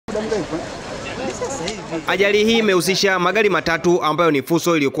Ajali hii imehusisha magari matatu ambayo ni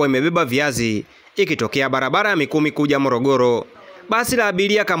fuso iliyokuwa imebeba viazi ikitokea barabara ya Mikumi kuja Morogoro. Basi la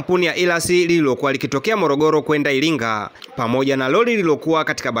abiria kampuni ya Ilasi lililokuwa likitokea Morogoro kwenda Iringa pamoja na lori lililokuwa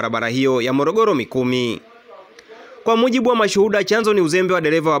katika barabara hiyo ya Morogoro Mikumi. Kwa mujibu wa mashuhuda, chanzo ni uzembe wa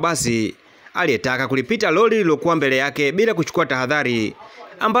dereva wa basi aliyetaka kulipita lori lililokuwa mbele yake bila kuchukua tahadhari,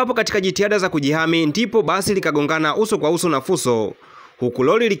 ambapo katika jitihada za kujihami ndipo basi likagongana uso kwa uso na fuso, huku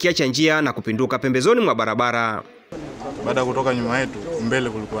lori likiacha njia na kupinduka pembezoni mwa barabara. Baada ya kutoka nyuma yetu, mbele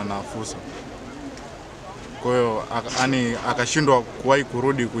kulikuwa na fuso. Kwa hiyo akashindwa kuwahi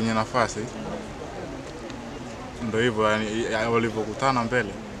kurudi kwenye nafasi. Ndio hivyo, walipokutana mbele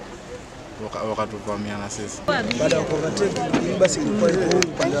wakatuvamia na sisi. Baada ya kuovertake basi ilikuwa iko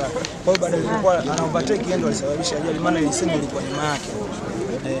upande wake. Kwa hiyo baada ya kuwa ana overtake ndio alisababisha ajali, maana ilisema ilikuwa nyuma yake.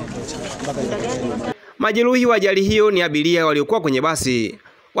 Majeruhi wa ajali hiyo ni abiria waliokuwa kwenye basi,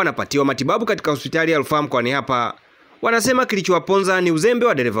 wanapatiwa matibabu katika hospitali ya rufaa mkoani hapa. Wanasema kilichowaponza ni uzembe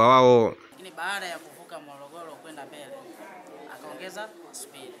wa dereva wao. Lakini baada ya kuvuka Morogoro kwenda mbele akaongeza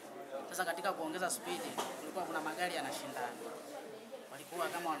speed. Sasa katika kuongeza speed kulikuwa kuna magari yanashindana. Walikuwa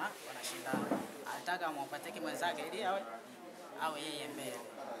kama wanashindana. Alitaka amuovertake mwenzake ili awe yeye mbele.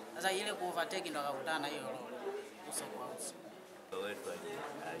 Sasa ile kuovertake ndo akakutana hiyo lori uso kwa uso. Wetu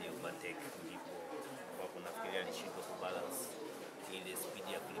aliovertake ndipo kwa kunafikiria alishindwa kubalance ile speed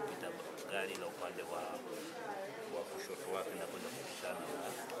ya kulipita gari la upande wa kushoto wake na kwenda kupishana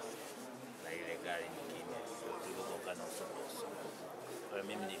na ile gari nyingine, tulipokana uso kwa uso. Kwa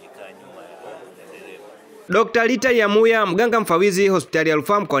mimi nilikaa nyuma ya dereva. Dr. Lita Yamuya, mganga mfawizi hospitali ya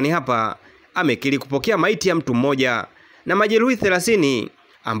rufaa mkoani hapa, amekiri kupokea maiti ya mtu mmoja na majeruhi 30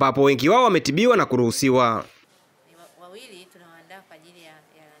 ambapo wengi wao wametibiwa na kuruhusiwa. Wawili tunawaandaa kwa ajili ya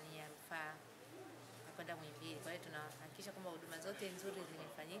rufaa kwenda Muhimbili. Kwa hiyo tunahakikisha kwamba huduma zote nzuri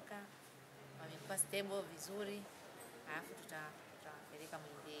zimefanyika, wamekuwa stable vizuri, alafu tutawapeleka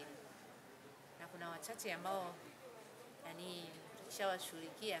Muhimbili. Na kuna wachache ambao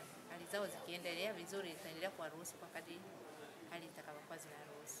tukishawashughulikia hali zao zikiendelea vizuri, tutaendelea kuwaruhusu kwa kadri hali itakapokuwa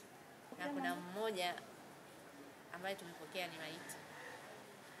zinaruhusu. Na kuna mmoja ambaye tumepokea ni maiti.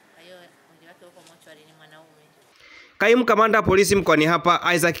 Kwa hiyo mwili wake uko mochwari, ni mwanaume. Kaimu kamanda polisi mkoani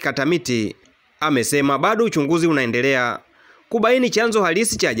hapa Isaac Katamiti amesema bado uchunguzi unaendelea kubaini chanzo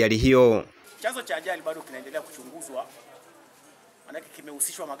halisi cha ajali hiyo. Chanzo cha ajali bado kinaendelea kuchunguzwa. Maana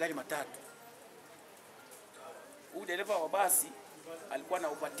kimehusishwa magari matatu. Huyu dereva wa basi alikuwa na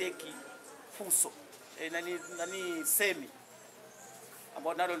overtake fuso. Semi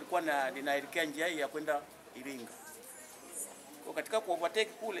ambao nalo lilikuwa linaelekea njia ya kwenda Iringa. Kwa katika ku overtake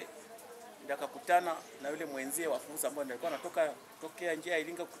kule ndio akakutana na yule mwenzie wa fuso ambao alikuwa anatokea njia ya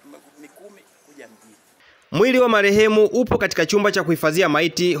Iringa Mikumi kuja mjini. Mwili wa marehemu upo katika chumba cha kuhifadhia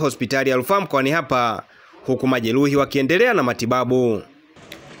maiti hospitali ya rufaa mkoani hapa, huku majeruhi wakiendelea na matibabu.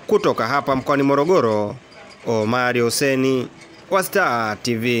 Kutoka hapa mkoani Morogoro, Omari Huseni wa Star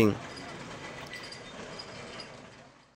TV.